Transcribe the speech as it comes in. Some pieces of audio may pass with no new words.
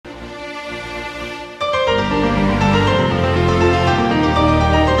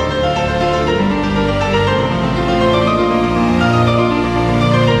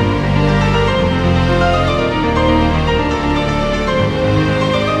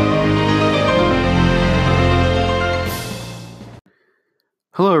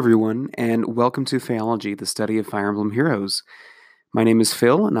Hello, everyone, and welcome to Phaeology, the study of Fire Emblem Heroes. My name is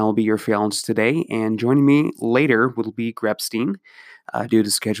Phil, and I will be your Phaeologist today. And joining me later will be Grepstein. Due to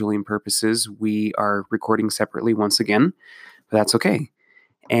scheduling purposes, we are recording separately once again, but that's okay.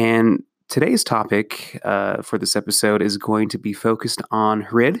 And today's topic for this episode is going to be focused on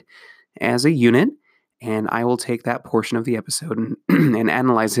Hrid as a unit, and I will take that portion of the episode and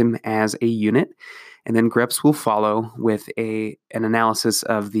analyze him as a unit. And then Greps will follow with an analysis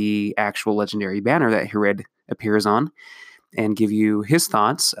of the actual legendary banner that Hrid appears on and give you his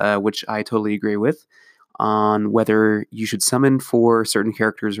thoughts, which I totally agree with, on whether you should summon for certain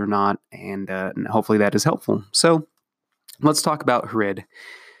characters or not. And hopefully that is helpful. So let's talk about Hrid,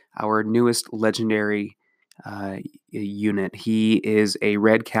 our newest legendary unit. He is a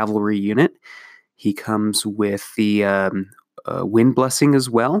red cavalry unit. He comes with the Wind Blessing as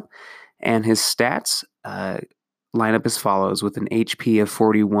well, and his stats line up as follows with an HP of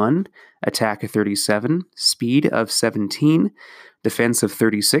 41, attack of 37, speed of 17, defense of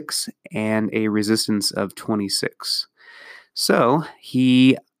 36, and a resistance of 26. So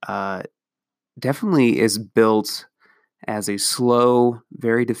he definitely is built as a slow,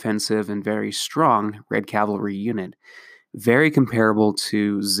 very defensive, and very strong red cavalry unit, very comparable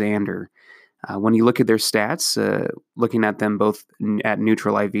to Xander. When you look at their stats, looking at them both at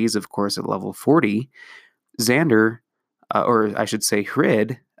neutral IVs, of course, at level 40, Xander, or I should say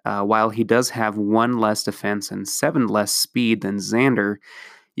Hrid, while he does have 1 less defense and 7 less speed than Xander,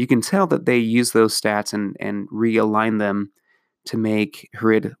 you can tell that they use those stats and realign them to make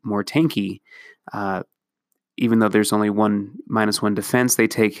Hrid more tanky. Even though there's only -1 defense, they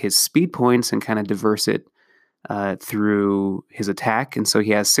take his speed points and kind of diverse it through his attack. And so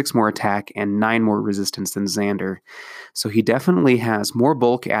he has 6 more attack and 9 more resistance than Xander. So he definitely has more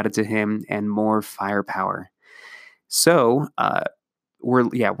bulk added to him and more firepower. So we're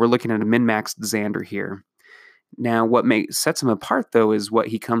looking at a min-maxed Xander here. Now, what sets him apart, though, is what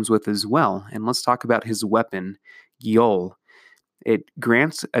he comes with as well. And let's talk about his weapon, Gyol. It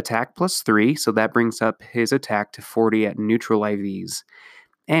grants attack +3, so that brings up his attack to 40 at neutral IVs.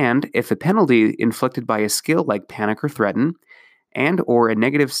 And if a penalty inflicted by a skill like Panic or Threaten, and or a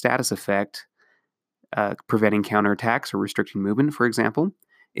negative status effect, preventing counterattacks or restricting movement, for example,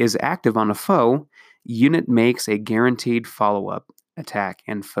 is active on a foe, unit makes a guaranteed follow-up attack,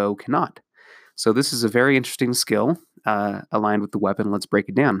 and foe cannot. So this is a very interesting skill aligned with the weapon. Let's break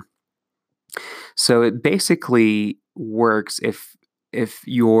it down. So it basically works if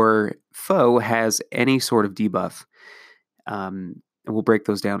your foe has any sort of debuff. And we'll break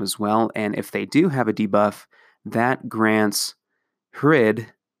those down as well. And if they do have a debuff, that grants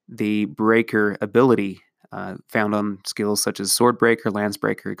Hrid the Breaker ability found on skills such as Sword Breaker, Lance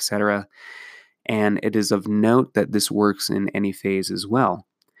Breaker, etc. And it is of note that this works in any phase as well.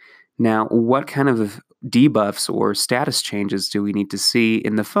 Now, what kind of debuffs or status changes do we need to see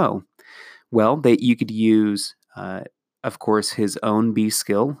in the foe? Well, that you could use, of course, his own B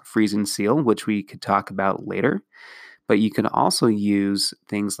skill, Freezing Seal, which we could talk about later. But you can also use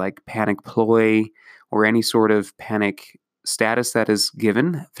things like Panic Ploy or any sort of panic status that is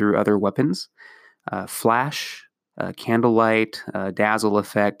given through other weapons. Flash, Candlelight, Dazzle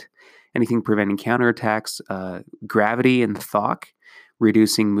Effect, anything preventing counterattacks. Gravity and Thok,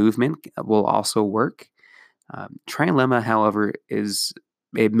 reducing movement, will also work. Trilemma, however,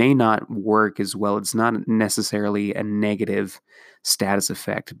 it may not work as well. It's not necessarily a negative status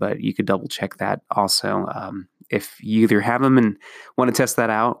effect, but you could double check that also. If you either have them and want to test that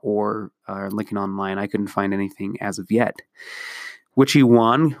out or are looking online, I couldn't find anything as of yet. Witchy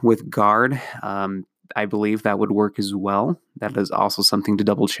Wand with Guard, I believe that would work as well. That is also something to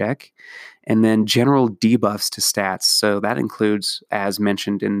double check. And then general debuffs to stats. So that includes, as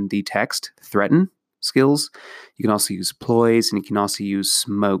mentioned in the text, Threaten skills. You can also use Ploys, and you can also use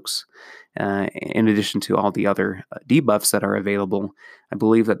Smokes. In addition to all the other debuffs that are available, I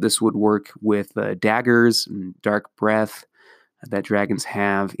believe that this would work with daggers and dark breath that dragons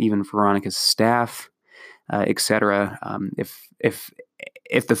have, even Veronica's staff, etc.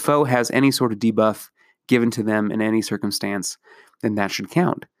 If the foe has any sort of debuff given to them in any circumstance, then that should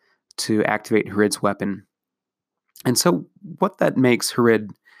count to activate Hrid's weapon. And so, what that makes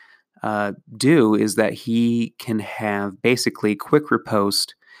Hrid do is that he can have basically quick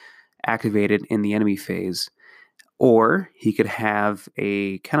riposte activated in the enemy phase, or he could have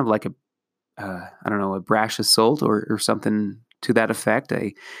a kind of like a brash assault or something to that effect.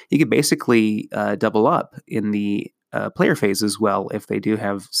 He could basically double up in the player phase as well if they do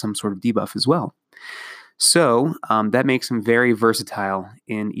have some sort of debuff as well. So that makes him very versatile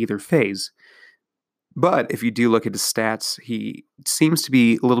in either phase. But if you do look at his stats, he seems to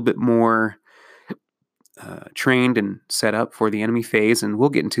be a little bit more trained and set up for the enemy phase, and we'll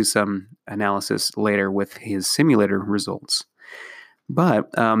get into some analysis later with his simulator results. But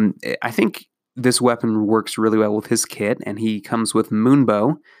I think this weapon works really well with his kit, and he comes with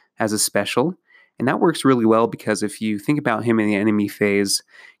Moonbow as a special. And that works really well because if you think about him in the enemy phase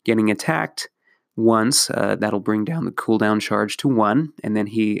getting attacked once, that'll bring down the cooldown charge to 1, and then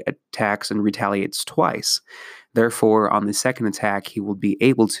he attacks and retaliates twice. Therefore, on the second attack, he will be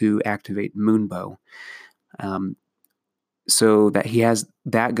able to activate Moonbow. So that he has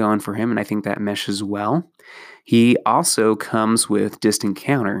that going for him, and I think that meshes well. He also comes with Distant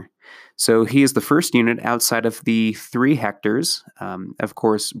Counter. So he is the first unit outside of the 3 Hectors. Of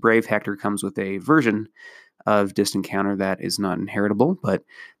course, Brave Hector comes with a version of Distant Counter that is not inheritable, but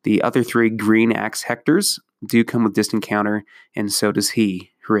the other 3 Green Axe Hectors do come with Distant Counter, and so does he,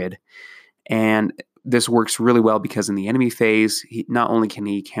 Hrid. And this works really well because in the enemy phase, not only can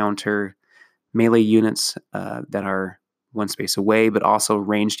he counter melee units that are 1 space away, but also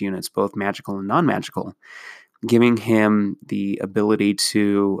ranged units, both magical and non-magical, giving him the ability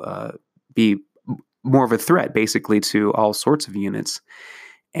to be more of a threat, basically, to all sorts of units.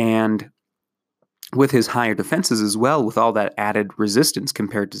 And with his higher defenses as well, with all that added resistance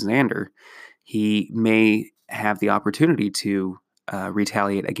compared to Xander, he may have the opportunity to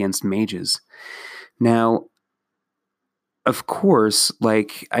retaliate against mages. Now, of course,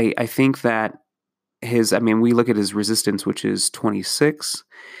 like I think that we look at his resistance, which is 26.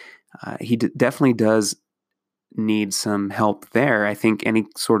 He definitely does need some help there. I think any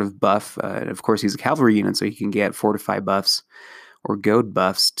sort of buff, of course, he's a cavalry unit, so he can get fortify buffs or goad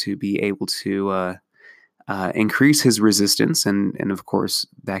buffs to be able to increase his resistance, and of course,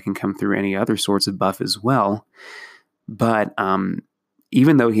 that can come through any other sorts of buff as well. But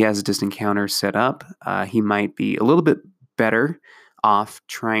even though he has a distant counter set up, he might be a little bit better off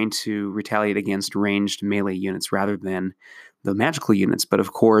trying to retaliate against ranged melee units rather than the magical units. But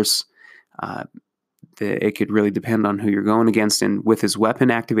of course, it could really depend on who you're going against. And with his weapon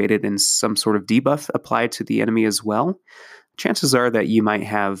activated and some sort of debuff applied to the enemy as well, chances are that you might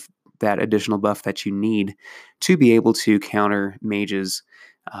have that additional buff that you need to be able to counter mages,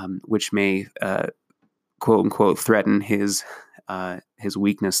 which may quote unquote threaten his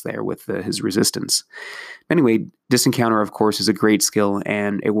weakness there with his resistance. Anyway, Distant Counter, of course, is a great skill,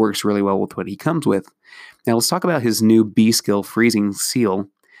 and it works really well with what he comes with. Now let's talk about his new B skill, Freezing Seal.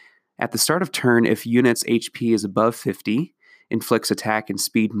 At the start of turn, if unit's HP is above 50, inflicts attack and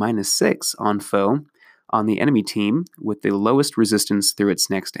speed -6 on foe on the enemy team with the lowest resistance through its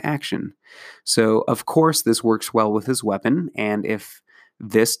next action. So, of course, this works well with his weapon, and if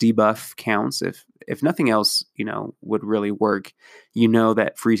this debuff counts, if nothing else, would really work,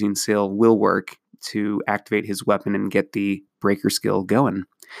 that Freezing Seal will work to activate his weapon and get the breaker skill going.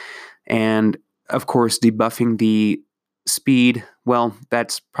 And of course, debuffing the speed, well,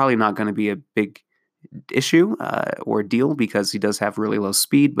 that's probably not going to be a big issue or deal because he does have really low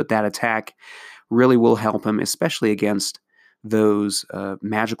speed, but that attack really will help him, especially against those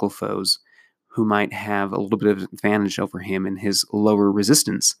magical foes who might have a little bit of advantage over him in his lower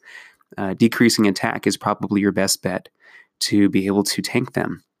resistance. Decreasing attack is probably your best bet to be able to tank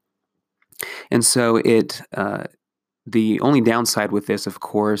them. And so the only downside with this, of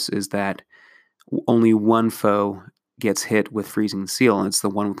course, is that only one foe gets hit with Freezing Seal, and it's the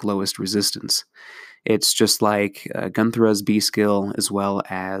one with lowest resistance. It's just like Gunthra's B skill, as well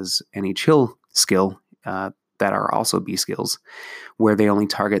as any chill skill that are also B skills, where they only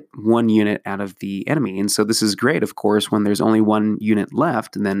target one unit out of the enemy. And so this is great, of course, when there's only one unit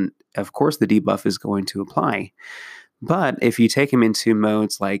left, and then, of course, the debuff is going to apply. But if you take him into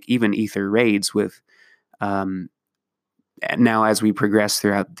modes like even Ether Raids with now as we progress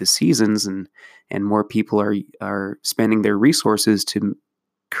throughout the seasons and more people are spending their resources to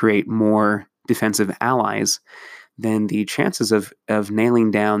create more defensive allies, then the chances of nailing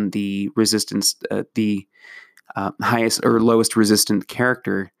down the resistance, the highest or lowest resistant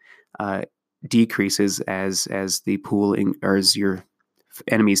character decreases as the pool or as your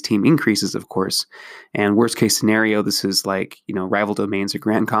enemy's team increases, of course. And worst case scenario, this is like rival domains or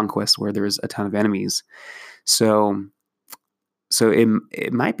Grand Conquest where there's a ton of enemies. So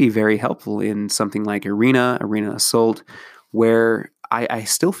it might be very helpful in something like Arena Assault, where I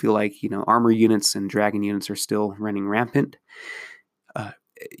still feel like armor units and dragon units are still running rampant.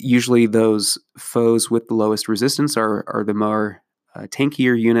 Usually those foes with the lowest resistance are the more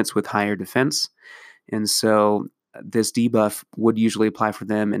tankier units with higher defense. And so this debuff would usually apply for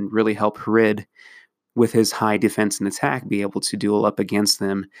them and really help Hrid with his high defense and attack, be able to duel up against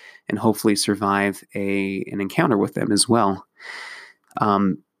them and hopefully survive an encounter with them as well.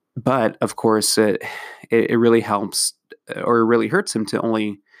 But of course, it really helps or it really hurts him to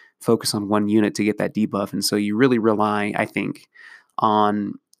only focus on one unit to get that debuff. And so you really rely, I think,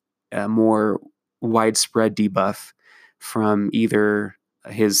 on a more widespread debuff from either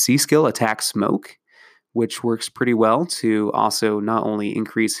his C skill, Attack Smoke, which works pretty well to also not only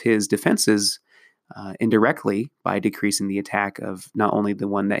increase his defenses indirectly by decreasing the attack of not only the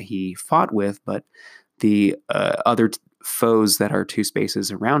one that he fought with, but the other foes that are 2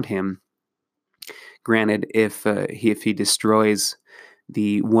 spaces around him. Granted, if he destroys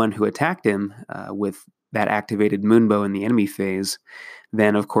the one who attacked him with that activated Moonbow in the enemy phase,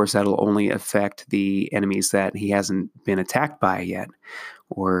 then of course that'll only affect the enemies that he hasn't been attacked by yet.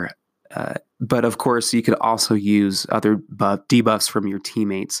 But of course, you could also use other debuffs from your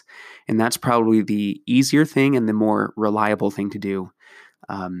teammates, and that's probably the easier thing and the more reliable thing to do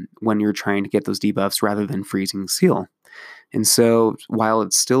when you're trying to get those debuffs rather than Freezing Seal. And so while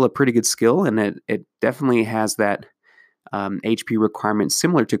it's still a pretty good skill, and it definitely has that HP requirement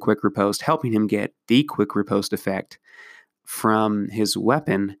similar to Quick Riposte, helping him get the Quick Riposte effect from his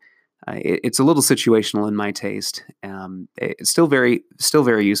weapon, it's a little situational in my taste. It's still very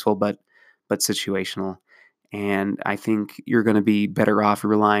useful, but situational. And I think you're going to be better off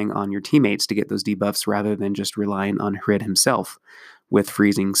relying on your teammates to get those debuffs rather than just relying on Hrid himself with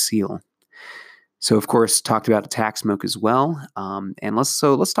Freezing Seal. So, of course, talked about Attack Smoke as well. And let's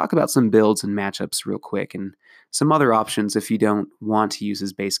talk about some builds and matchups real quick, and some other options if you don't want to use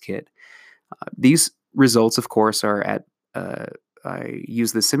his base kit. These results, of course, are at I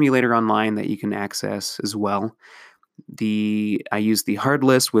use the simulator online that you can access as well. I use the hard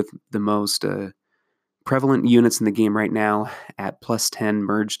list with the most prevalent units in the game right now at plus 10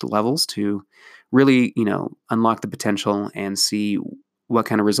 merged levels to really, unlock the potential and see what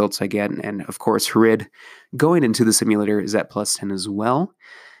kind of results I get. And of course, Hrid going into the simulator is at plus 10 as well.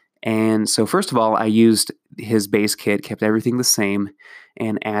 And so first of all, I used his base kit, kept everything the same,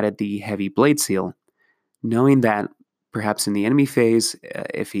 and added the heavy blade seal, knowing that perhaps in the enemy phase,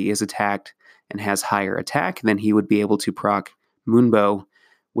 if he is attacked and has higher attack, then he would be able to proc Moonbow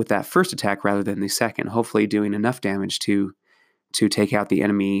with that first attack rather than the second, hopefully doing enough damage to take out the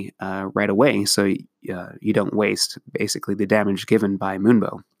enemy right away, so you don't waste basically the damage given by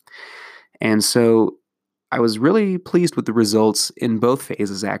Moonbow. And so I was really pleased with the results in both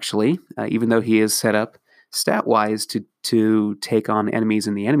phases, actually, even though he is set up stat-wise to take on enemies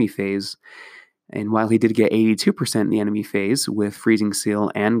in the enemy phase. And while he did get 82% in the enemy phase with Freezing Seal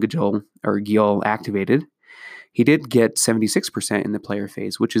and Gyul activated, he did get 76% in the player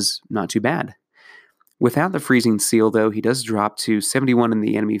phase, which is not too bad. Without the Freezing Seal, though, he does drop to 71 in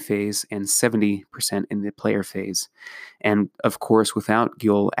the enemy phase and 70% in the player phase. And of course, without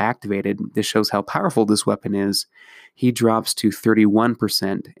Gyul activated, this shows how powerful this weapon is. He drops to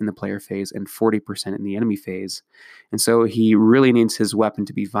 31% in the player phase and 40% in the enemy phase. And so he really needs his weapon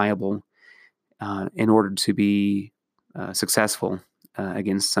to be viable in order to be successful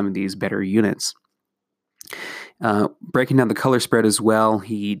against some of these better units. Breaking down the color spread as well,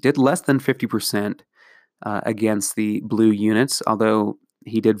 he did less than 50% against the blue units, although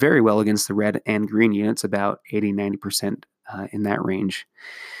he did very well against the red and green units, about 80-90% in that range.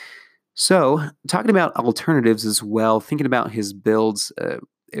 So, talking about alternatives as well, thinking about his builds,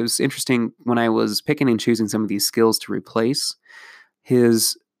 it was interesting when I was picking and choosing some of these skills to replace.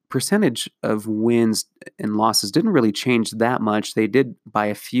 His percentage of wins and losses didn't really change that much. They did by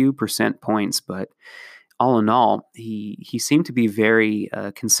a few percent points, but all in all, he seemed to be very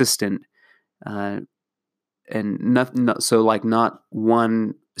consistent. And not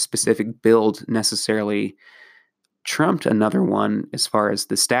one specific build necessarily trumped another one as far as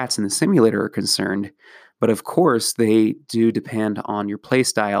the stats in the simulator are concerned. But of course, they do depend on your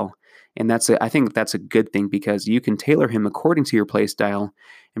playstyle. And I think that's a good thing, because you can tailor him according to your playstyle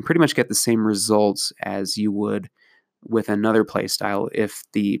and pretty much get the same results as you would with another playstyle if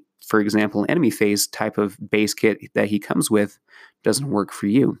for example, enemy phase type of base kit that he comes with doesn't work for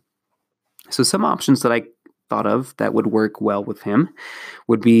you. So some options that I thought of that would work well with him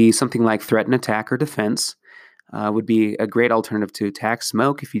would be something like Threaten Attack or Defense. Would be a great alternative to Attack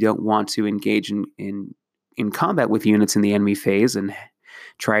Smoke if you don't want to engage in combat with units in the enemy phase and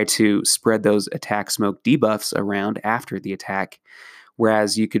try to spread those Attack Smoke debuffs around after the attack.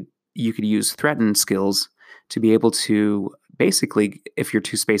 Whereas you could use Threaten skills to be able to basically, if you're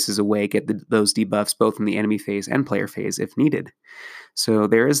 2 spaces away, get those debuffs both in the enemy phase and player phase if needed. So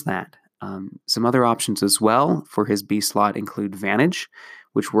there is that. Some other options as well for his B slot include Vantage,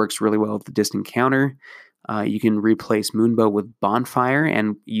 which works really well with the distant counter. You can replace Moonbow with Bonfire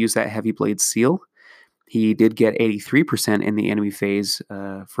and use that Heavy Blade Seal. He did get 83% in the enemy phase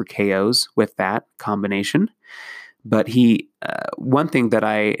for KOs with that combination. But one thing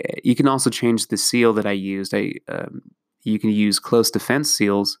that you can also change the seal that I used. You can use close defense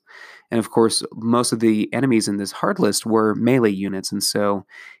seals. And of course, most of the enemies in this hard list were melee units. And so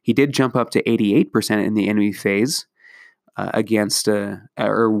he did jump up to 88% in the enemy phase against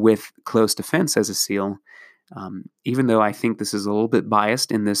or with close defense as a seal. Even though I think this is a little bit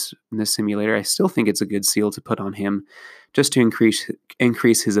biased in this simulator, I still think it's a good seal to put on him just to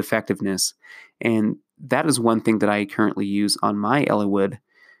increase his effectiveness. And that is one thing that I currently use on my Eliwood,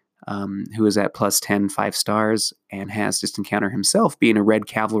 who is at plus 10, 5 stars, and has Distant Counter himself, being a red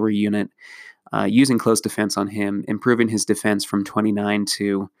cavalry unit. Using close defense on him, improving his defense from 29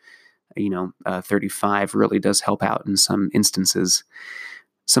 to 35 really does help out in some instances.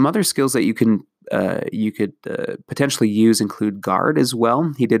 Some other skills that you could potentially use include Guard as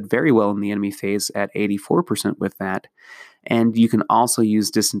well. He did very well in the enemy phase at 84% with that. And you can also use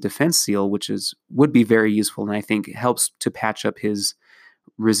Distant Defense Seal, which would be very useful, and I think helps to patch up his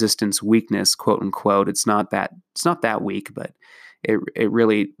resistance weakness, quote unquote. It's not that weak, but it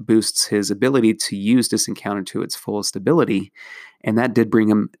really boosts his ability to use Distant Counter to its fullest ability, and that did bring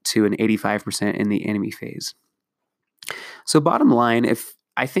him to an 85% in the enemy phase. So bottom line,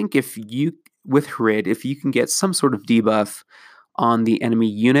 with Harid, if you can get some sort of debuff on the enemy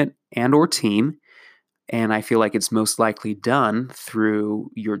unit and or team, and I feel like it's most likely done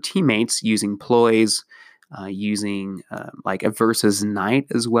through your teammates using ploys, using like a Versus Knight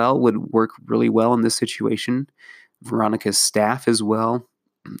as well would work really well in this situation. Veronica's staff as well.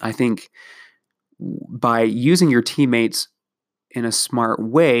 I think by using your teammates in a smart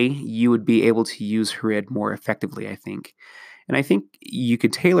way, you would be able to use Harid more effectively, I think. And I think you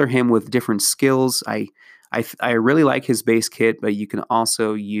could tailor him with different skills. I really like his base kit, but you can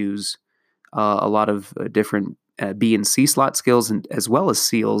also use a lot of different B and C slot skills, and as well as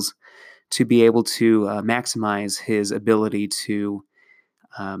seals, to be able to maximize his ability to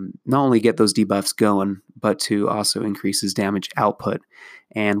not only get those debuffs going, but to also increase his damage output.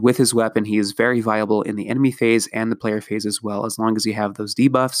 And with his weapon, he is very viable in the enemy phase and the player phase as well, as long as you have those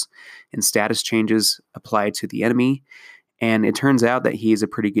debuffs and status changes applied to the enemy. And it turns out that he is a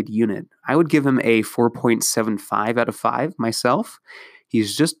pretty good unit. I would give him a 4.75 out of 5 myself.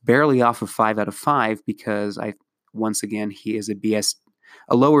 He's just barely off of 5 out of 5 because once again, he is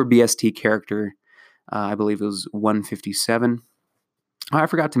a lower BST character. I believe it was 157. I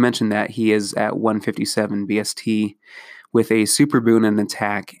forgot to mention that he is at 157 BST with a Super Boon in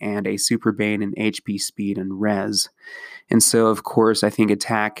attack and a Super Bane in HP, speed, and res. And so, of course, I think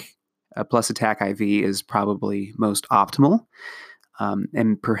attack plus attack IV is probably most optimal.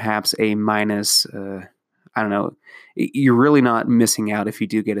 And perhaps a minus, I don't know, you're really not missing out if you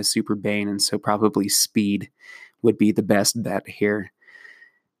do get a Super Bane, and so probably speed would be the best bet here.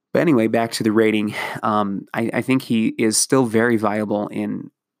 But anyway, back to the rating. I think he is still very viable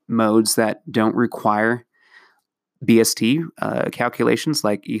in modes that don't require BST calculations,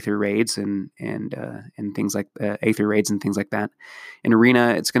 like Aether Raids and things like Aether Raids and things like that. In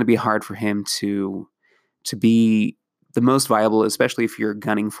Arena, it's going to be hard for him to be the most viable, especially if you're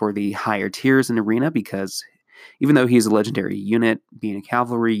gunning for the higher tiers in Arena, because even though he's a legendary unit, being a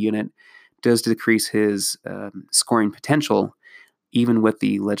cavalry unit does decrease his scoring potential, even with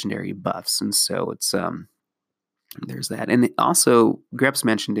the legendary buffs. And so it's there's that. And also, Greps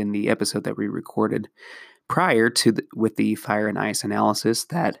mentioned in the episode that we recorded prior to with the Fire and Ice analysis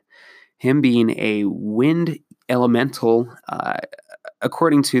that him being a wind elemental,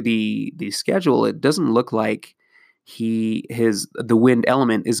 according to the schedule, it doesn't look like the wind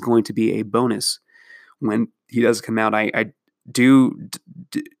element is going to be a bonus when he does come out. I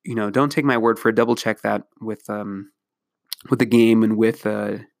don't take my word for it. Double check that with the game and with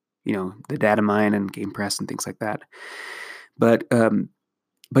the data mine and game press and things like that. But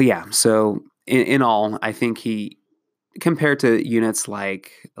yeah, so in all, I think he, compared to units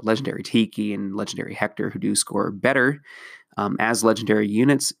like Legendary Tiki and Legendary Hector, who do score better as legendary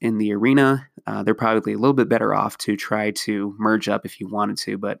units in the arena, they're probably a little bit better off to try to merge up if you wanted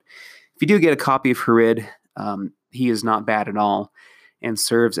to. But if you do get a copy of Harid, he is not bad at all and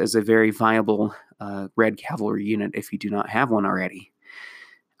serves as a very viable red cavalry unit if you do not have one already.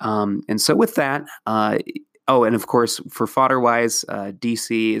 And so with that, and of course, for fodder-wise,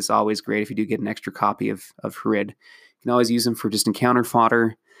 DC is always great if you do get an extra copy of Harid. You can always use them for just encounter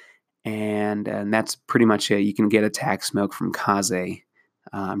fodder, and that's pretty much it. You can get attack smoke from Kaze,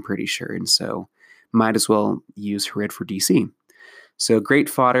 I'm pretty sure, and so might as well use Harid for DC. So great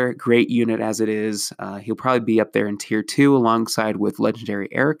fodder, great unit as it is. He'll probably be up there in tier 2 alongside with Legendary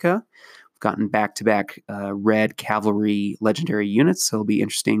Erica. We've gotten back-to-back red cavalry legendary units, so it'll be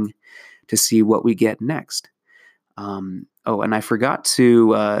interesting to see what we get next. And I forgot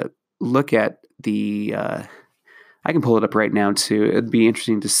to look at the... I can pull it up right now, too. It'd be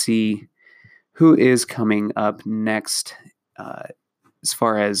interesting to see who is coming up next as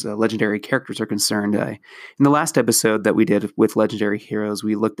far as legendary characters are concerned. In the last episode that we did with Legendary Heroes,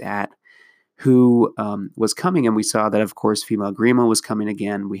 we looked at who was coming, and we saw that, of course, Female Grima was coming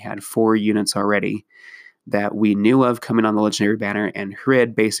again. We had 4 units already that we knew of coming on the Legendary banner, and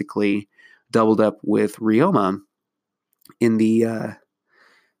Hrid basically doubled up with Ryoma in the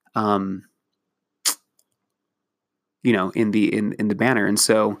in the banner. And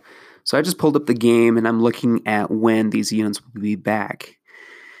so I just pulled up the game, and I'm looking at when these units will be back.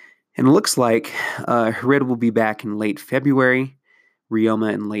 And it looks like Hrid will be back in late February,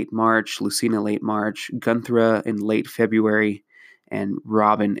 Ryoma in late March, Lucina late March, Gunthra in late February, and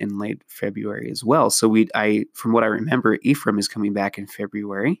Robin in late February as well. So from what I remember, Ephraim is coming back in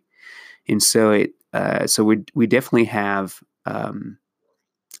February, and so we definitely have a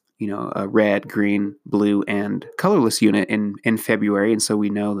red, green, blue, and colorless unit in February, and so we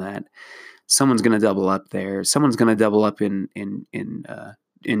know that someone's going to double up there. Someone's going to double up in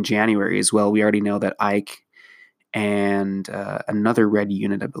January as well. We already know that Ike and another red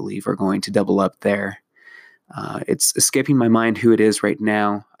unit, I believe, are going to double up there. It's escaping my mind who it is right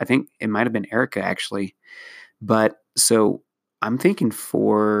now. I think it might have been Erica, actually. But so I'm thinking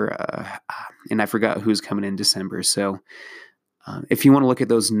and I forgot who's coming in December. So if you want to look at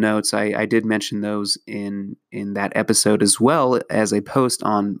those notes, I did mention those in that episode, as well as a post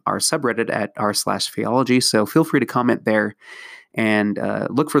on our subreddit at r/Phaeology. So feel free to comment there and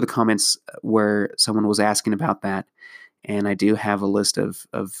look for the comments where someone was asking about that. And I do have a list of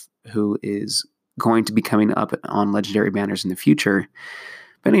who is going to be coming up on legendary banners in the future.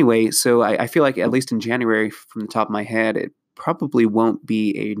 But anyway, so I feel like at least in January, from the top of my head, it probably won't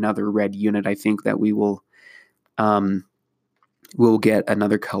be another red unit. I think that we'll get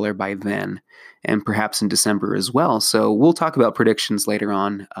another color by then, and perhaps in December as well. So we'll talk about predictions later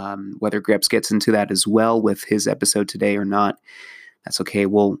on, whether Greps gets into that as well with his episode today or not. That's okay.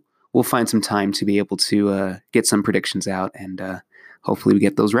 We'll find some time to be able to get some predictions out, and hopefully we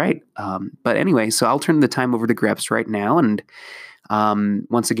get those right. But anyway, so I'll turn the time over to Greps right now. And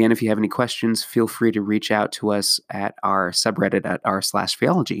once again, if you have any questions, feel free to reach out to us at our subreddit at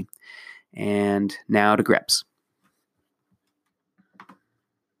r/Phaeology. And now to Greps.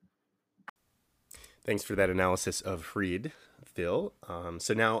 Thanks for that analysis of Hrid, Phil.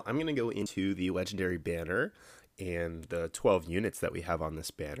 So now I'm going to go into the legendary banner and the 12 units that we have on this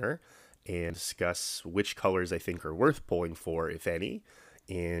banner, and discuss which colors I think are worth pulling for, if any,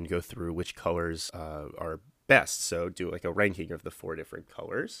 and go through which colors are best. So do like a ranking of the 4 different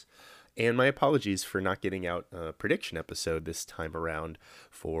colors. And my apologies for not getting out a prediction episode this time around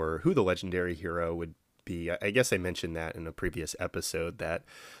for who the legendary hero would be. I guess I mentioned that in a previous episode that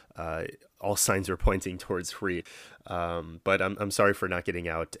all signs were pointing towards Hrid. But I'm sorry for not getting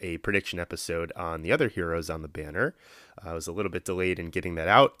out a prediction episode on the other heroes on the banner. I was a little bit delayed in getting that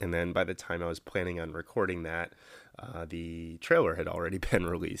out, and then by the time I was planning on recording that, the trailer had already been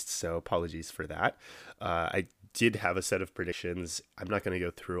released, so apologies for that. I did have a set of predictions. I'm not going to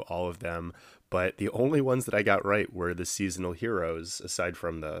go through all of them, but the only ones that I got right were the seasonal heroes, aside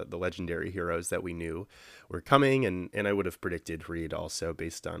from the legendary heroes that we knew were coming, and I would have predicted Hrid also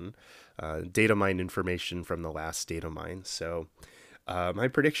based on data mine information from the last data mine. So my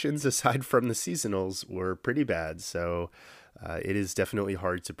predictions, aside from the seasonals, were pretty bad. So it is definitely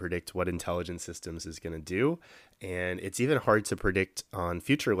hard to predict what Intelligent Systems is going to do. And it's even hard to predict on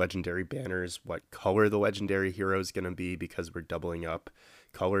future legendary banners what color the legendary hero is going to be, because we're doubling up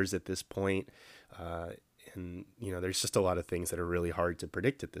colors at this point. And, there's just a lot of things that are really hard to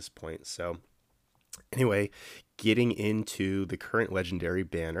predict at this point. So anyway, getting into the current legendary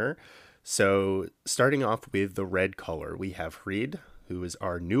banner. So starting off with the red color, we have Hrid, who is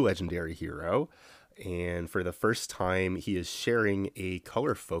our new legendary hero. And for the first time, he is sharing a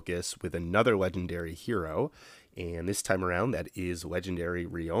color focus with another legendary hero. And this time around, that is legendary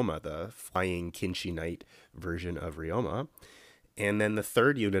Ryoma, the flying Kinshi Knight version of Ryoma. And then the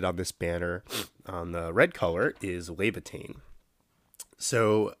third unit on this banner on the red color is Levitane.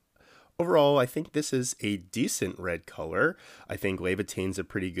 So overall, I think this is a decent red color. I think Levitane's a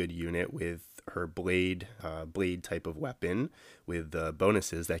pretty good unit with her blade type of weapon, with the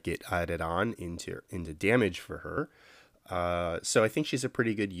bonuses that get added on into damage for her. So I think she's a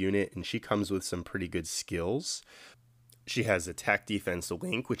pretty good unit, and she comes with some pretty good skills. She has attack defense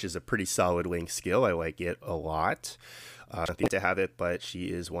link, which is a pretty solid link skill. I like it a lot. I think to have it, but she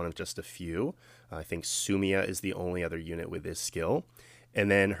is one of just a few. I think Sumia is the only other unit with this skill. And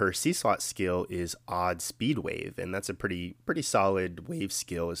then her C slot skill is Odd Speed Wave, and that's a pretty solid wave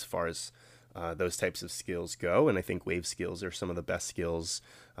skill as far as those types of skills go. And I think wave skills are some of the best skills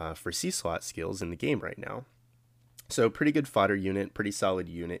for C slot skills in the game right now. So pretty good fodder unit, pretty solid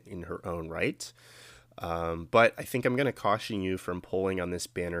unit in her own right. But I think I'm going to caution you from pulling on this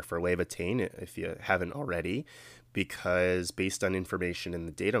banner for Levitain if you haven't already, because based on information in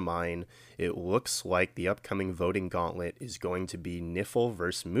the data mine, it looks like the upcoming voting gauntlet is going to be Niffle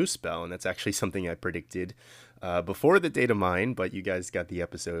versus Moosebell, and that's actually something I predicted before the data mine, but you guys got the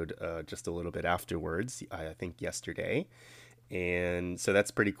episode just a little bit afterwards, I think yesterday. And so that's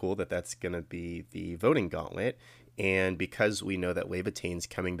pretty cool that that's going to be the voting gauntlet. And because we know that Levitain's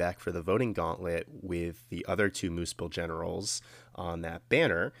coming back for the voting gauntlet with the other two Moosebell generals on that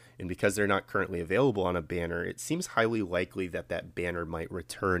banner, and because they're not currently available on a banner, it seems highly likely that that banner might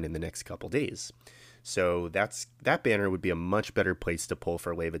return in the next couple days. So that banner would be a much better place to pull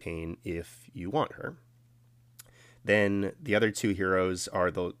for Levitain if you want her. Then the other two heroes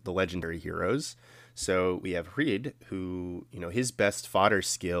are the legendary heroes. So we have Hrid, who, his best fodder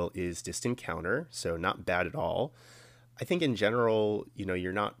skill is Distant Counter, so not bad at all. I think in general, you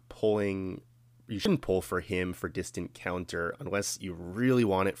shouldn't pull for him for Distant Counter unless you really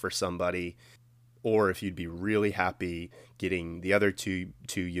want it for somebody, or if you'd be really happy getting the other two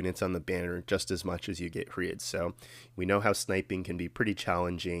units on the banner just as much as you get Hrid. So we know how sniping can be pretty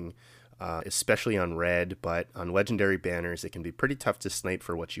challenging, especially on red, but on legendary banners, it can be pretty tough to snipe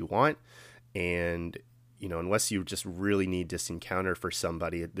for what you want. And, unless you just really need Distant Counter for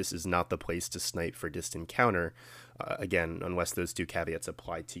somebody, this is not the place to snipe for Distant Counter, again, unless those two caveats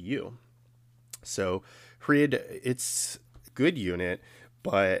apply to you. So Hrid, it's a good unit,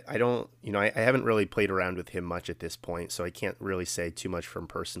 but I don't, I haven't really played around with him much at this point, so I can't really say too much from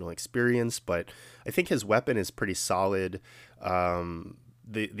personal experience, but I think his weapon is pretty solid.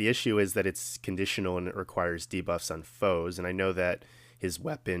 The issue is that it's conditional and it requires debuffs on foes, and I know that his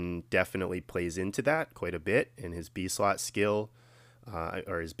weapon definitely plays into that quite a bit, and his B-slot skill,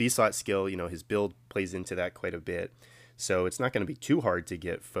 his build plays into that quite a bit. So it's not going to be too hard to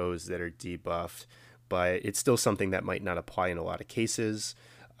get foes that are debuffed, but it's still something that might not apply in a lot of cases.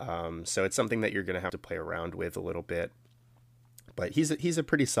 So it's something that you're going to have to play around with a little bit. But he's a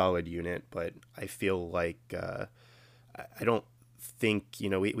pretty solid unit, but I feel like I don't think,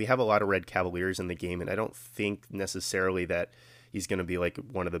 we have a lot of Red Cavaliers in the game, and I don't think necessarily that he's going to be like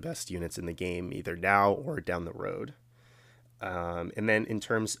one of the best units in the game, either now or down the road. And then in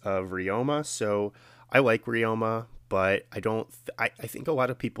terms of Ryoma, so I like Ryoma, but I think a lot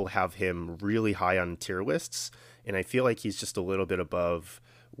of people have him really high on tier lists, and I feel like he's just a little bit above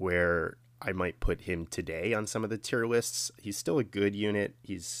where I might put him today on some of the tier lists. He's still a good unit.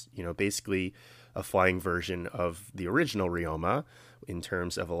 He's, basically a flying version of the original Ryoma in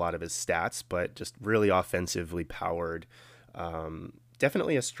terms of a lot of his stats, but just really offensively powered.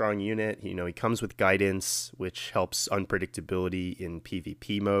 Definitely a strong unit. He comes with guidance, which helps unpredictability in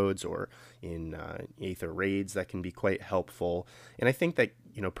PvP modes or in Aether raids. That can be quite helpful. And I think that,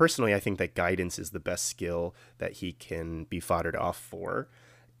 personally, I think that guidance is the best skill that he can be foddered off for.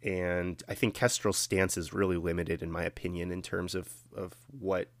 And I think Kestrel's stance is really limited, in my opinion, in terms of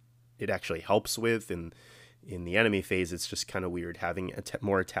what it actually helps with. And in the enemy phase, it's just kind of weird having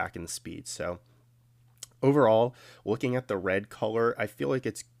more attack and speed. So overall, looking at the red color, I feel like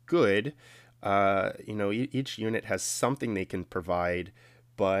it's good. Each unit has something they can provide,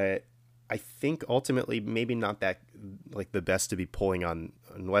 but I think ultimately maybe not that like the best to be pulling on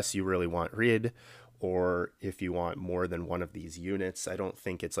unless you really want Hrid, or if you want more than one of these units. I don't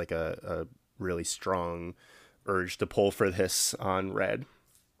think it's like a really strong urge to pull for this on red.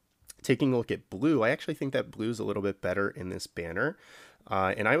 Taking a look at blue, I actually think that blue's a little bit better in this banner.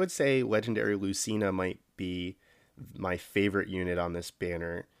 And I would say Legendary Lucina might be my favorite unit on this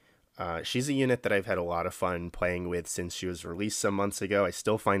banner. She's a unit that I've had a lot of fun playing with since she was released some months ago. I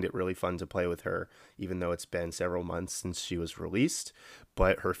still find it really fun to play with her, even though it's been several months since she was released.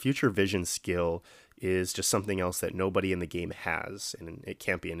 But her Future Vision skill is just something else that nobody in the game has, and it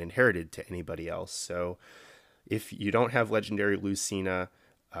can't be inherited to anybody else. So if you don't have Legendary Lucina,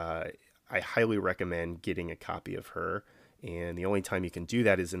 I highly recommend getting a copy of her. And the only time you can do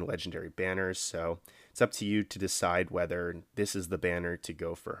that is in legendary banners. So it's up to you to decide whether this is the banner to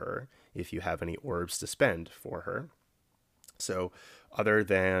go for her, if you have any orbs to spend for her. So other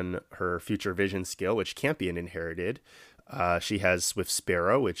than her Future Vision skill, which can't be inherited, she has Swift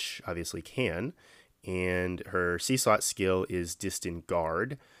Sparrow, which obviously can. and her C slot skill is Distant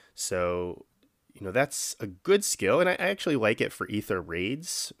Guard. So, that's a good skill, and I actually like it for Ether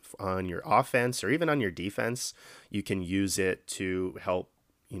raids on your offense or even on your defense. You can use it to help,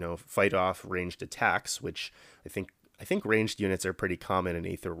 fight off ranged attacks, which I think ranged units are pretty common in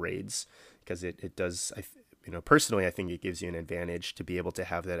Ether raids because it does. Personally, I think it gives you an advantage to be able to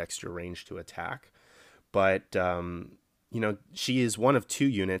have that extra range to attack. But she is one of two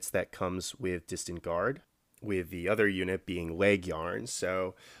units that comes with Distant Guard, with the other unit being Leg Yarn.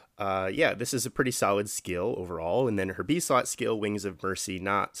 So, yeah, this is a pretty solid skill overall. And then her B slot skill, Wings of Mercy,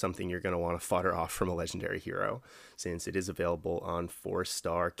 not something you're going to want to fodder off from a legendary hero, since it is available on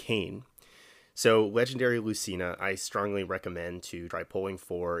 4-star Kayn. So, Legendary Lucina, I strongly recommend to try pulling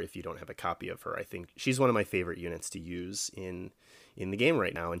for if you don't have a copy of her. I think she's one of my favorite units to use in the game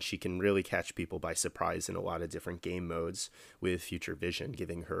right now, and she can really catch people by surprise in a lot of different game modes with Future Vision,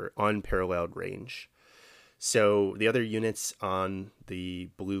 giving her unparalleled range. So the other units on the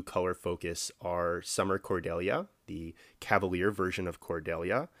blue color focus are Summer Cordelia, the Cavalier version of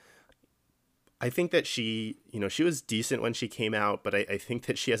Cordelia. I think that she was decent when she came out, but I think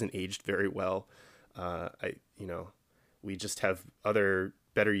that she hasn't aged very well. We just have other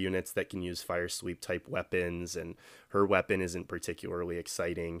better units that can use fire sweep type weapons, and her weapon isn't particularly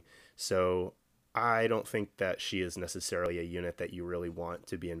exciting. So I don't think that she is necessarily a unit that you really want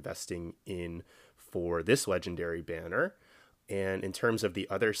to be investing in for this legendary banner. And in terms of the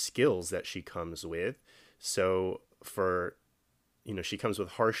other skills that she comes with, so for she comes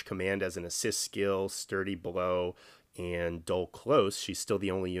with Harsh Command as an assist skill, Sturdy Blow, and Dull Close. She's still the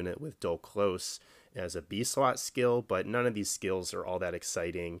only unit with Dull Close as a B slot skill, but none of these skills are all that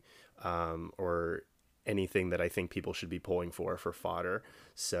exciting or anything that I think people should be pulling for fodder.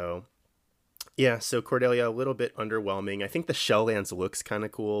 So, yeah, so Cordelia, a little bit underwhelming. I think the Shell Lance looks kind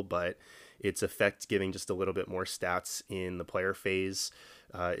of cool, but its effect giving just a little bit more stats in the player phase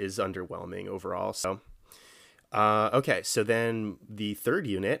is underwhelming overall. So, okay, so then the third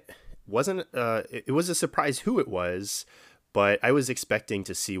unit wasn't, it was a surprise who it was, but I was expecting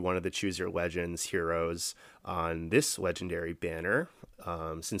to see one of the Choose Your Legends heroes on this legendary banner.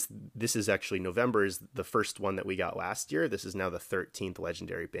 Since this is actually November is the first one that we got last year, this is now the 13th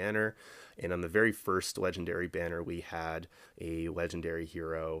legendary banner. And on the very first legendary banner, we had a legendary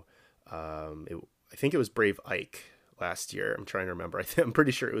hero. I think it was Brave Ike last year. I'm trying to remember. I'm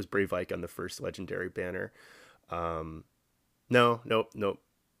pretty sure it was Brave Ike on the first legendary banner. Nope.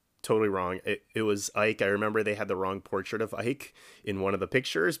 Totally wrong. It was Ike. I remember they had the wrong portrait of Ike in one of the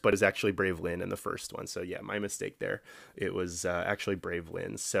pictures, but it's actually Brave Lynn in the first one. So yeah, my mistake there. It was actually Brave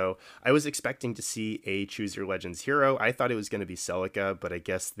Lynn. So I was expecting to see a Choose Your Legends hero. I thought it was going to be Celica, but I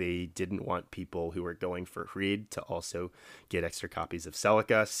guess they didn't want people who were going for Hreed to also get extra copies of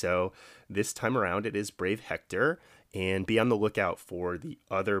Celica. So this time around, it is Brave Hector. And be on the lookout for the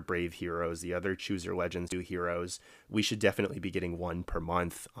other Brave heroes, the other Choose Your Legends 2 heroes. We should definitely be getting one per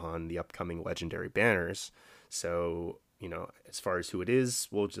month on the upcoming legendary banners. So, as far as who it is,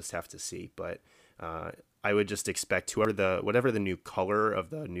 we'll just have to see. But I would just expect whatever the new color of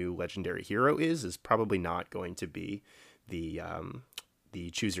the new legendary hero is probably not going to be the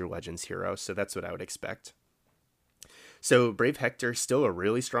Choose Your Legends hero. So that's what I would expect. So Brave Hector, still a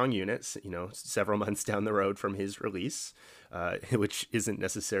really strong unit, several months down the road from his release, which isn't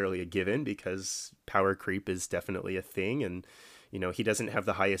necessarily a given because power creep is definitely a thing. And, he doesn't have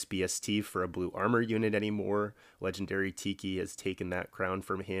the highest BST for a blue armor unit anymore. Legendary Tiki has taken that crown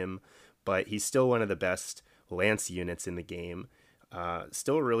from him, but he's still one of the best Lance units in the game.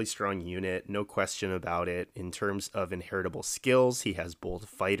 Still a really strong unit, no question about it. In terms of inheritable skills, he has Bold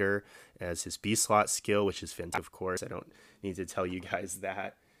Fighter as his B slot skill, which is fantastic, of course. I don't need to tell you guys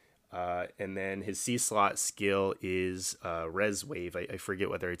that. And then his C slot skill is Res Wave. I forget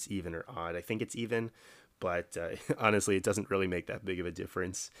whether it's even or odd. I think it's even, but honestly, it doesn't really make that big of a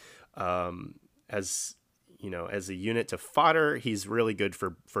difference. As a unit to fodder, he's really good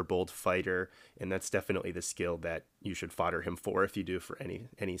for Bold Fighter, and that's definitely the skill that you should fodder him for if you do for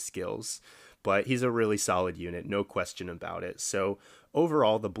any skills. But he's a really solid unit, no question about it. So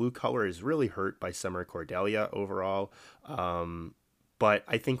overall, the blue color is really hurt by Summer Cordelia overall. But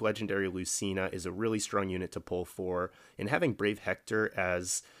I think Legendary Lucina is a really strong unit to pull for, and having Brave Hector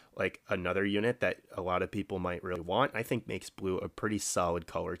as like another unit that a lot of people might really want, I think makes blue a pretty solid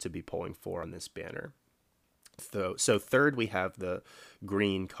color to be pulling for on this banner. So third, we have the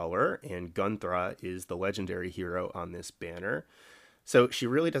green color, and Gunthra is the legendary hero on this banner. So she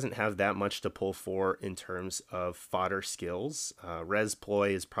really doesn't have that much to pull for in terms of fodder skills. Res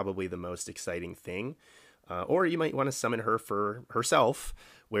Ploy is probably the most exciting thing. Or you might want to summon her for herself,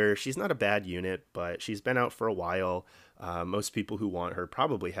 where she's not a bad unit, but she's been out for a while. Most people who want her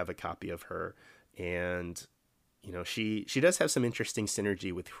probably have a copy of her. And, she does have some interesting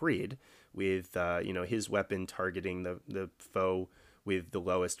synergy with Hreed, with, his weapon targeting the foe with the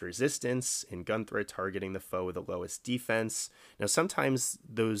lowest resistance, and Gunthra targeting the foe with the lowest defense. Now, sometimes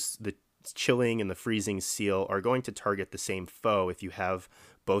the chilling and the freezing seal are going to target the same foe if you have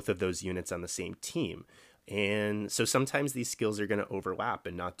both of those units on the same team. And so sometimes these skills are going to overlap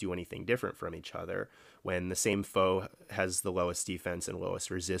and not do anything different from each other when the same foe has the lowest defense and lowest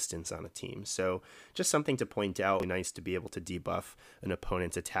resistance on a team. So just something to point out. Nice to be able to debuff an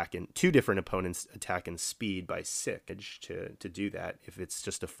opponent's attack and two different opponents' attack and speed by 6 to do that if it's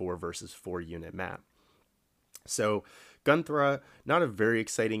just a 4 versus 4 unit map. So Gunthra, not a very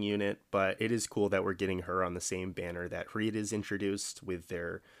exciting unit, but it is cool that we're getting her on the same banner that Hreed is introduced with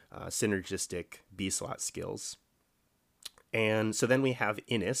their synergistic B-slot skills. And so then we have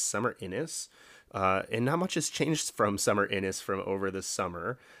Innis, Summer Innis. And not much has changed from Summer Innis from over the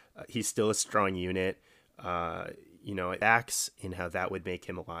summer. He's still a strong unit. Acts in how that would make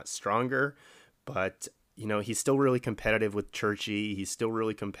him a lot stronger. But he's still really competitive with Churchy. He's still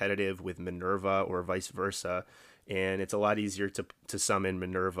really competitive with Minerva or vice versa. And it's a lot easier to summon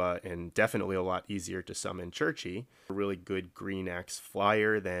Minerva and definitely a lot easier to summon Churchy. A really good green axe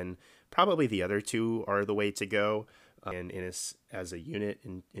flyer, then probably the other two are the way to go. And Innis as a unit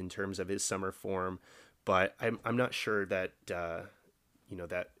in terms of his summer form. But I'm not sure that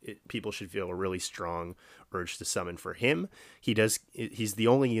people should feel a really strong urge to summon for him. He's the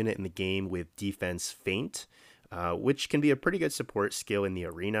only unit in the game with defense feint, which can be a pretty good support skill in the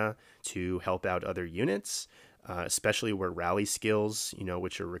arena to help out other units, especially where rally skills,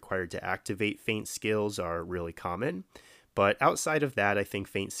 which are required to activate feint skills, are really common. But outside of that, I think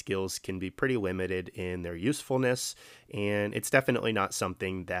feint skills can be pretty limited in their usefulness, and it's definitely not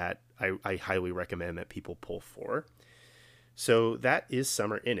something that I highly recommend that people pull for. So that is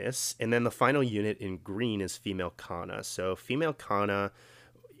Summer Innis. And then the final unit in green is Female Kana. So Female Kana,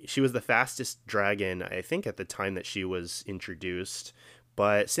 she was the fastest dragon, I think, at the time that she was introduced.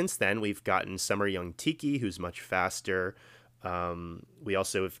 But since then, we've gotten Summer Young Tiki, who's much faster. We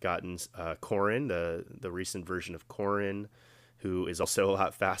also have gotten Corrin, the recent version of Corrin, who is also a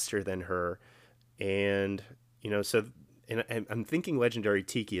lot faster than her. And, I'm thinking Legendary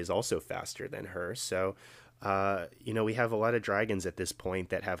Tiki is also faster than her. So, we have a lot of dragons at this point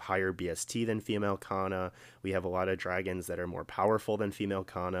that have higher BST than Female Kana. We have a lot of dragons that are more powerful than Female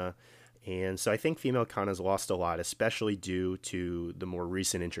Kana. And so I think Female Kana's lost a lot, especially due to the more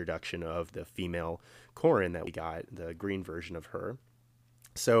recent introduction of the female Corrin that we got, the green version of her.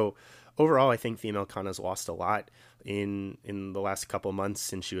 So overall, I think Female Kana's lost a lot in the last couple months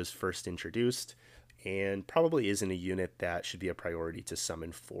since she was first introduced, and probably isn't a unit that should be a priority to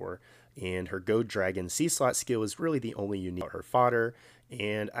summon for. And her Goad Dragon C-slot skill is really the only unique her fodder,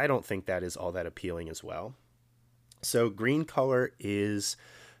 and I don't think that is all that appealing as well. So green color is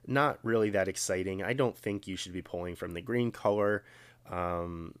not really that exciting. I don't think you should be pulling from the green color.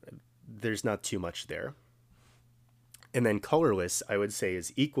 There's not too much there. And then colorless, I would say,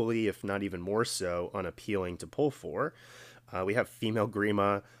 is equally, if not even more so, unappealing to pull for. We have Female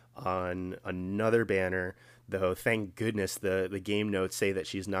Grima on another banner, though thank goodness the game notes say that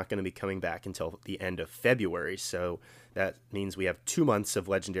she's not going to be coming back until the end of February. So that means we have 2 months of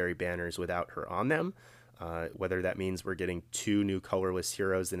legendary banners without her on them. Whether that means we're getting 2 new colorless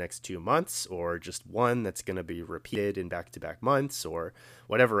heroes the next 2 months, or just one that's going to be repeated in back-to-back months, or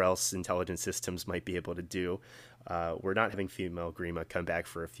whatever else intelligent systems might be able to do. We're not having Female Grima come back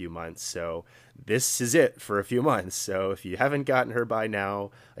for a few months, so this is it for a few months. So if you haven't gotten her by now,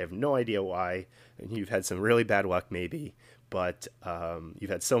 I have no idea why, and you've had some really bad luck maybe, but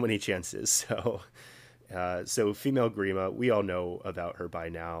you've had so many chances. So Female Grima, we all know about her by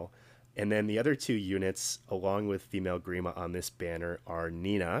now. And then the other 2 units, along with Female Grima on this banner, are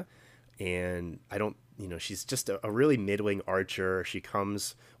Nina. And she's just a really middling archer. She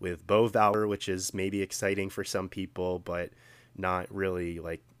comes with Bow Valor, which is maybe exciting for some people, but not really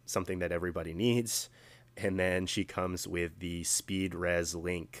like something that everybody needs. And then she comes with the Speed Res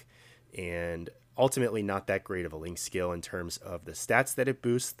Link. And ultimately not that great of a link skill in terms of the stats that it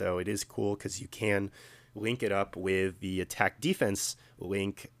boosts, though it is cool because you can link it up with the attack defense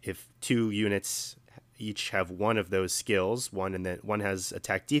link if 2 units each have one of those skills. One has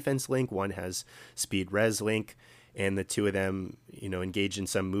attack defense link, one has speed res link, and the 2 of them, engage in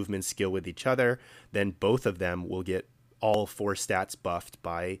some movement skill with each other, then both of them will get all 4 stats buffed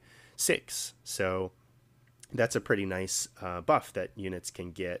by 6. So That's a pretty nice buff that units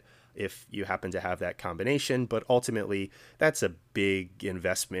can get if you happen to have that combination. But ultimately, that's a big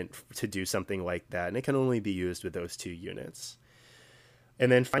investment to do something like that, and it can only be used with those 2 units.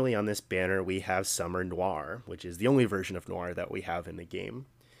 And then finally on this banner, we have Summer Noir, which is the only version of Noir that we have in the game.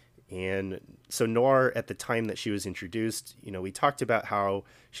 And so Noir, at the time that she was introduced, we talked about how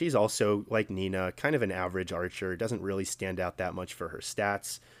she's also, like Nina, kind of an average archer, doesn't really stand out that much for her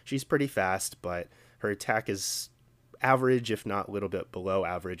stats. She's pretty fast, but her attack is average, if not a little bit below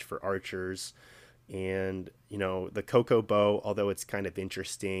average for archers. And, the Coco bow, although it's kind of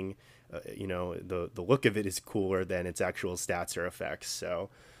interesting, the look of it is cooler than its actual stats or effects. So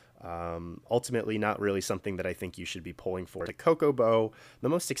ultimately, not really something that I think you should be pulling for. The Coco bow, the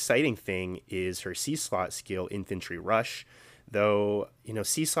most exciting thing is her C-slot skill, Infantry Rush. Though,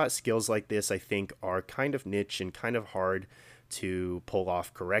 C-slot skills like this, I think, are kind of niche and kind of hard to pull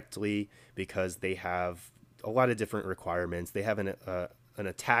off correctly because they have a lot of different requirements. They have an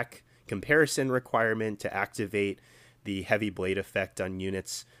attack comparison requirement to activate the heavy blade effect on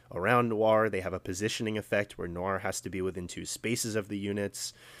units around Noir. They have a positioning effect where Noir has to be within 2 spaces of the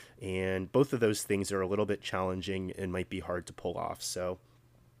units. And both of those things are a little bit challenging and might be hard to pull off. So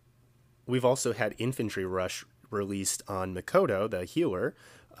we've also had Infantry Rush released on Mikoto, the healer,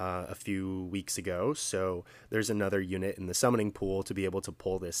 a few weeks ago. So there's another unit in the summoning pool to be able to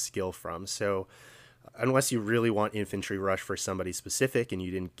pull this skill from. So unless you really want Infantry Rush for somebody specific and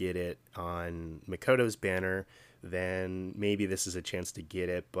you didn't get it on Mikoto's banner, then maybe this is a chance to get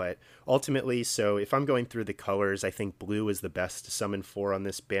it. But ultimately, so if I'm going through the colors, I think blue is the best to summon for on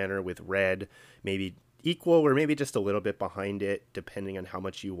this banner, with red maybe equal or maybe just a little bit behind it, depending on how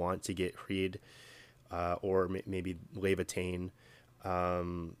much you want to get Hreed or maybe Levitain.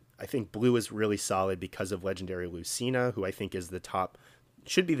 I think blue is really solid because of Legendary Lucina, who I think is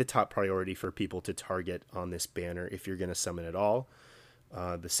should be the top priority for people to target on this banner if you're going to summon at all.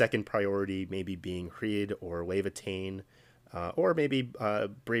 The second priority maybe being Hreed or Levitain, or maybe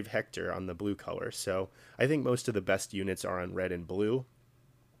Brave Hector on the blue color. So I think most of the best units are on red and blue.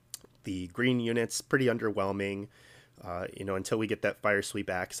 The green units, pretty underwhelming. Until we get that Fire Sweep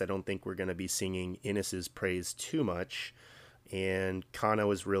Axe, I don't think we're going to be singing Innis's praise too much. And Kana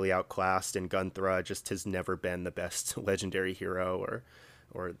was really outclassed, and Gunthra just has never been the best legendary hero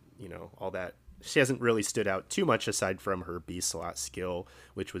or all that. She hasn't really stood out too much aside from her B-slot skill,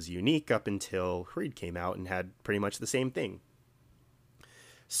 which was unique up until Hreed came out and had pretty much the same thing.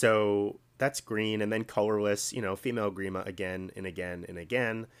 So that's green, and then colorless, female Grima again and again and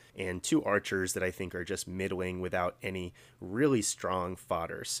again, and 2 archers that I think are just middling without any really strong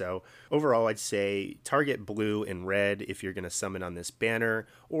fodder. So overall, I'd say target blue and red if you're going to summon on this banner,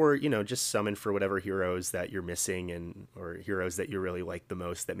 or, just summon for whatever heroes that you're missing or heroes that you really like the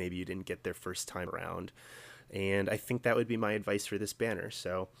most that maybe you didn't get their first time around. And I think that would be my advice for this banner.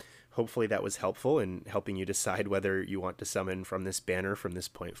 So hopefully that was helpful in helping you decide whether you want to summon from this banner from this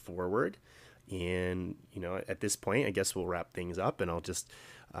point forward. And, at this point, I guess we'll wrap things up, and I'll just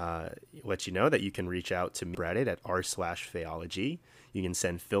let you know that you can reach out to me, Reddit, at r/Phaeology. You can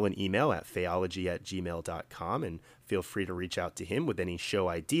send Phil an email at phaeology@gmail.com, and feel free to reach out to him with any show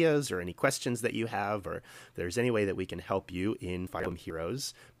ideas or any questions that you have, or if there's any way that we can help you in Fire Emblem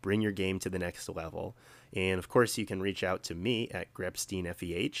Heroes, bring your game to the next level. And of course, you can reach out to me at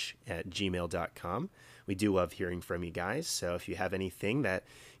grepsteinfeh@gmail.com. We do love hearing from you guys, so if you have anything that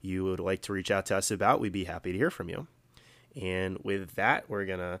you would like to reach out to us about, we'd be happy to hear from you. And with that, we're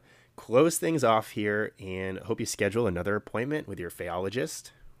going to close things off here, and hope you schedule another appointment with your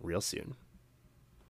phaeologist real soon.